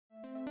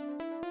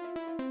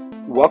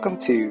Welcome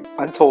to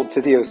Untold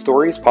Physio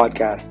Stories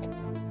podcast,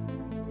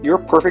 your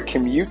perfect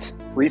commute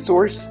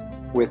resource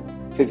with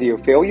physio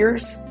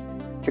failures,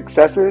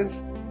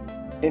 successes,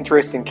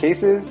 interesting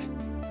cases,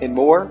 and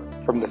more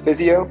from the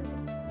physio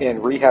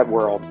and rehab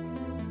world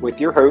with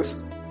your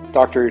hosts,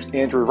 Drs.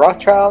 Andrew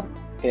Rothschild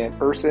and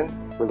Urson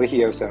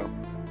Religioso.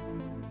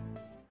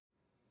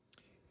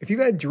 If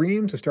you've had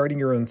dreams of starting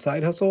your own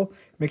side hustle,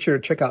 make sure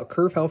to check out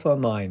Curve Health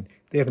Online.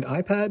 They have an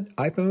iPad,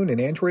 iPhone, and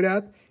Android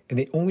app, and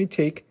they only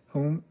take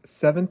home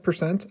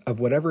 7% of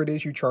whatever it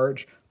is you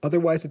charge.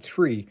 Otherwise, it's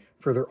free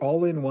for their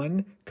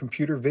all-in-one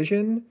computer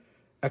vision,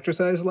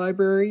 exercise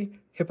library,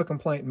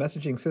 HIPAA-compliant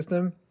messaging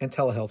system, and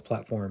telehealth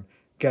platform.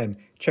 Again,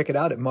 check it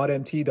out at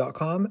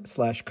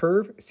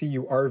modmt.com/curve,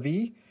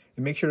 C-U-R-V,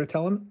 and make sure to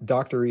tell them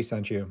Dr. E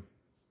sent you.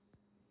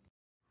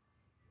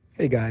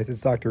 Hey guys, it's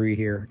Dr. E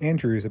here.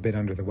 Andrew's a bit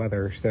under the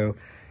weather, so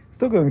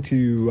still going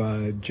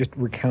to just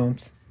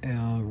recount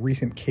a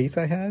recent case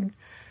I had.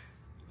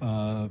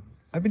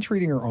 I've been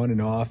treating her on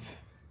and off,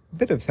 a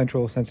bit of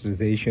central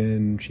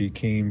sensitization. She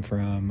came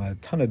from a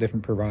ton of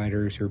different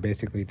providers who were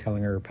basically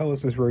telling her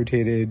pelvis was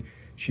rotated.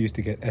 She used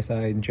to get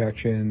SI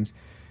injections,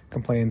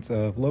 complaints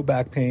of low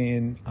back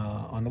pain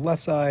on the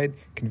left side,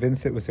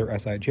 convinced it was her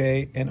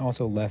SIJ, and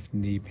also left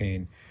knee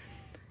pain.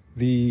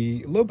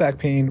 The low back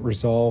pain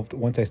resolved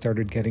once I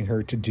started getting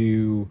her to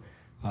do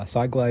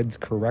side glides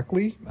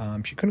correctly.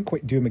 She couldn't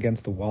quite do them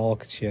against the wall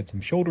because she had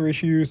some shoulder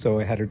issues, so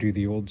I had her do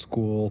the old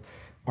school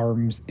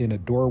arms in a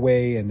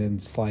doorway and then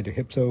slide her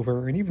hips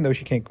over. And even though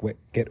she can't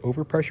get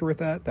over pressure with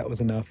that, that was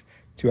enough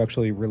to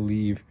actually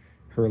relieve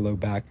her low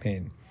back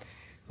pain.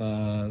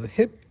 The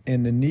hip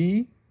and the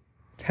knee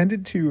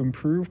tended to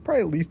improve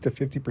probably at least to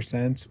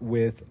 50%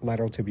 with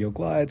lateral tibial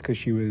glides because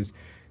she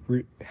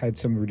had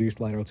some reduced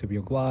lateral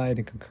tibial glide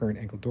and concurrent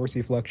ankle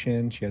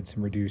dorsiflexion. She had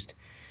some reduced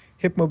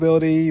hip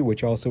mobility,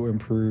 which also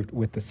improved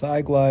with the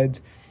side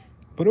glides.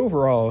 But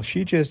overall,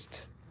 she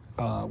just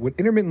would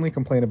intermittently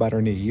complain about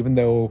her knee, even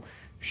though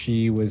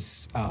she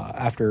was,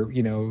 after,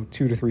 2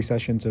 to 3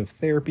 sessions of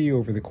therapy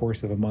over the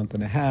course of a month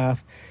and a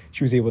half,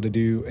 she was able to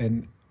do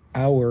an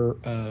hour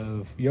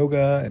of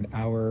yoga, an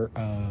hour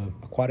of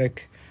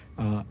aquatic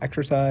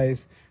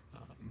exercise,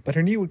 but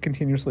her knee would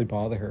continuously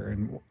bother her.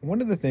 And one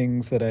of the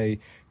things that I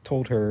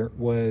told her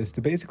was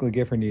to basically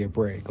give her knee a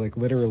break. Like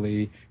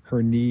literally,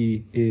 her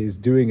knee is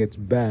doing its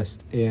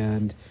best,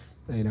 and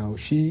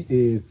she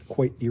is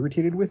quite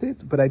irritated with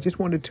it. But I just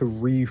wanted to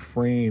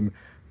reframe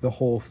the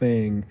whole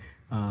thing.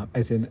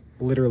 As in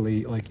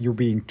literally like you're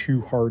being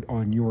too hard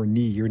on your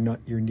knee. Your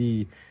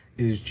knee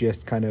is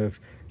just kind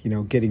of,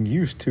 getting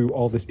used to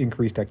all this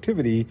increased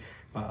activity.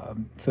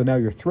 So now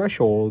your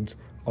thresholds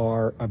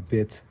are a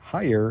bit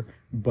higher,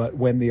 but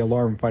when the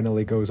alarm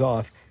finally goes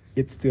off,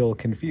 it still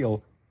can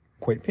feel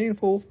quite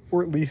painful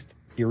or at least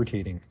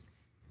irritating.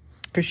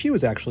 Because she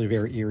was actually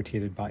very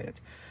irritated by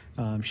it.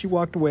 She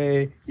walked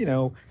away,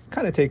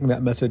 kind of taking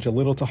that message a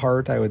little to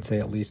heart. I would say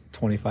at least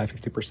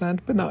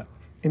 25-50%, but not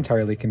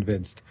entirely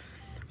convinced.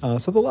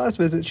 So the last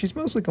visit, she's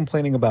mostly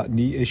complaining about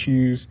knee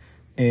issues,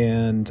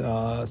 and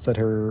said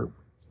her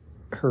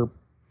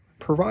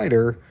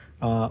provider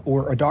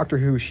or a doctor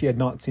who she had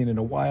not seen in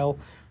a while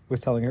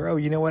was telling her, oh,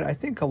 you know what, I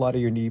think a lot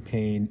of your knee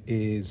pain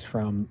is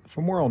from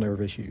femoral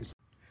nerve issues.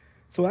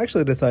 So I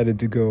actually decided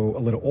to go a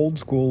little old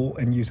school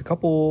and use a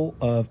couple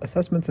of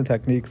assessments and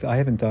techniques I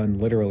haven't done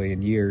literally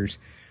in years.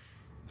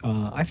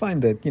 I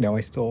find that,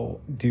 I still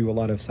do a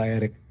lot of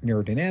sciatic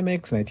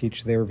neurodynamics, and I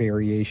teach their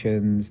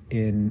variations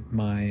in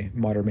my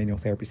modern manual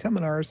therapy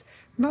seminars.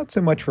 Not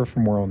so much for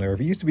femoral nerve.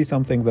 It used to be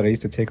something that I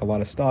used to take a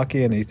lot of stock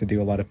in. I used to do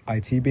a lot of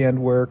IT band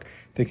work,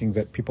 thinking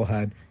that people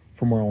had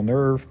femoral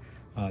nerve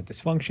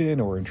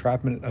dysfunction or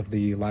entrapment of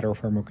the lateral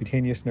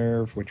femorocutaneous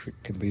nerve, which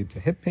could lead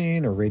to hip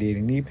pain or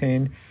radiating knee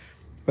pain.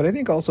 But I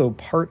think also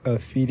part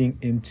of feeding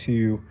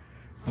into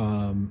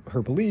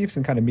her beliefs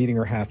and kind of meeting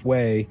her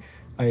halfway,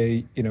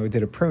 I,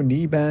 did a pro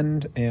knee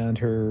bend, and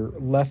her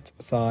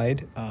left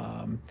side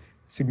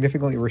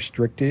significantly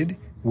restricted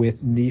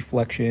with knee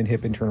flexion,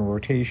 hip internal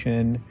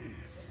rotation,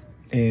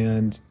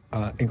 and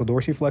ankle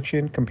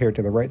dorsiflexion compared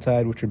to the right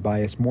side, which would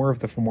bias more of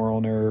the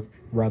femoral nerve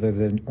rather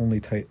than only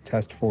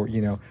test for,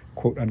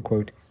 quote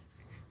unquote,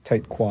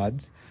 tight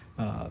quads.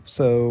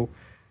 So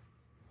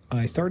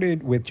I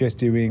started with just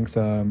doing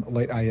some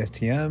light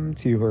ISTM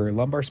to her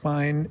lumbar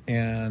spine,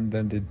 and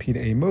then did P to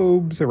A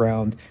mobs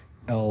around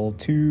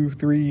L2,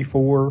 3,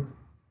 4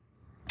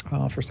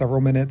 for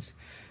several minutes.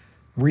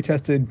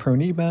 Retested pro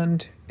knee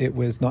bend. It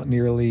was not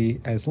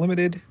nearly as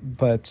limited,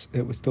 but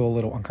it was still a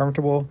little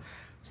uncomfortable.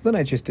 So then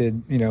I just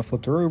did,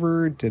 flipped her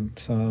over, did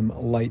some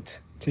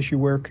light tissue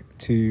work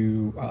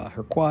to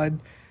her quad,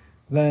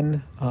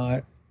 then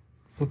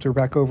flipped her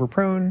back over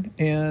prone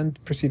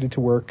and proceeded to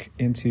work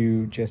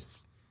into just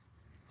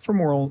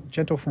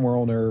gentle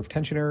femoral nerve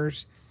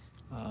tensioners,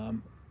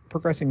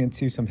 progressing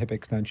into some hip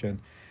extension.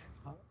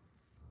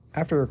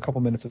 After a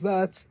couple minutes of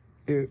that,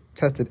 it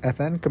tested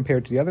FN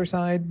compared to the other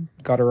side,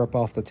 got her up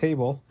off the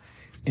table,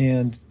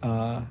 and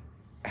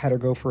had her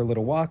go for a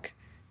little walk,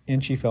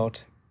 and she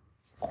felt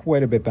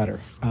quite a bit better.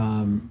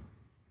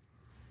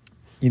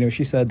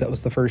 She said that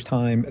was the first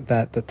time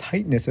that the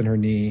tightness in her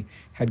knee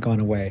had gone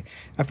away.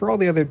 After all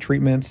the other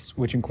treatments,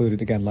 which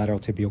included, again, lateral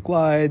tibial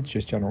glides,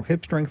 just general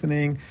hip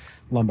strengthening,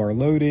 lumbar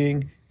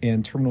loading,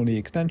 and terminal knee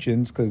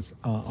extensions, because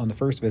on the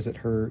first visit,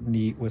 her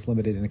knee was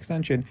limited in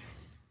extension,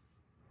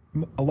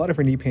 a lot of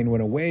her knee pain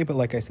went away, but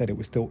like I said, it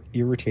was still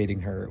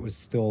irritating her. It was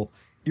still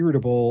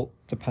irritable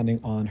depending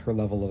on her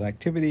level of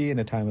activity and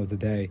the time of the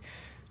day.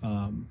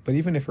 But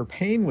even if her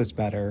pain was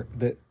better,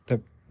 the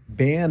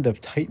band of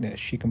tightness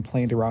she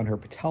complained around her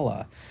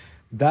patella,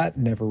 that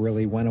never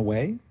really went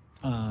away.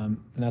 And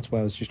that's why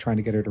I was just trying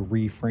to get her to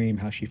reframe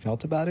how she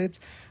felt about it.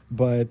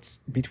 But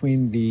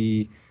between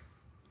the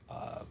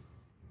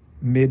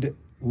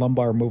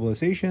mid-lumbar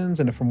mobilizations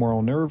and the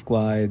femoral nerve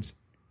glides,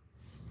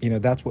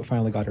 that's what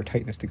finally got her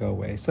tightness to go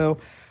away. So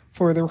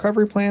for the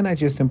recovery plan, I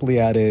just simply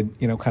added,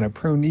 kind of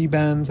pro knee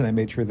bends, and I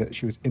made sure that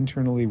she was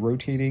internally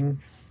rotating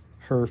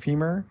her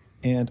femur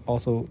and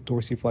also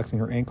dorsiflexing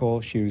her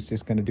ankle. She was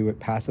just going to do it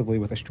passively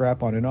with a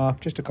strap on and off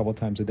just a couple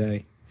times a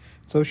day.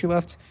 So she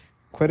left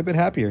quite a bit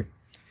happier.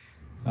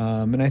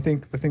 And I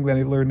think the thing that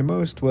I learned the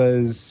most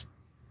was,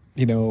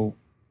 you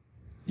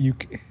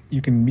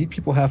can meet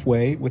people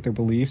halfway with their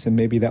beliefs, and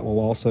maybe that will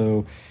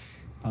also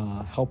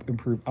help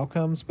improve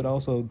outcomes, but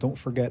also don't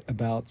forget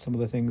about some of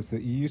the things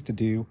that you used to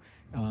do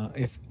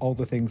if all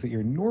the things that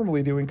you're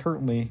normally doing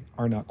currently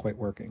are not quite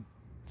working.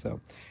 So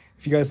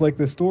if you guys like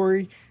this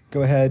story,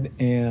 go ahead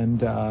and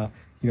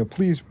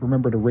please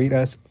remember to rate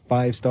us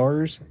 5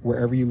 stars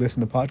wherever you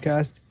listen to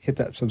podcasts. Hit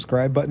that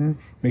subscribe button.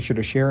 Make sure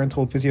to share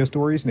Untold Physio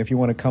Stories. And if you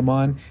want to come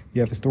on,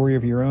 you have a story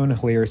of your own, a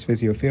hilarious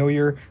physio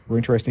failure or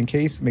interesting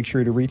case, make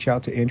sure to reach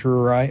out to Andrew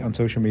or I on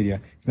social media.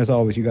 And as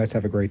always, you guys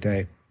have a great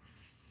day.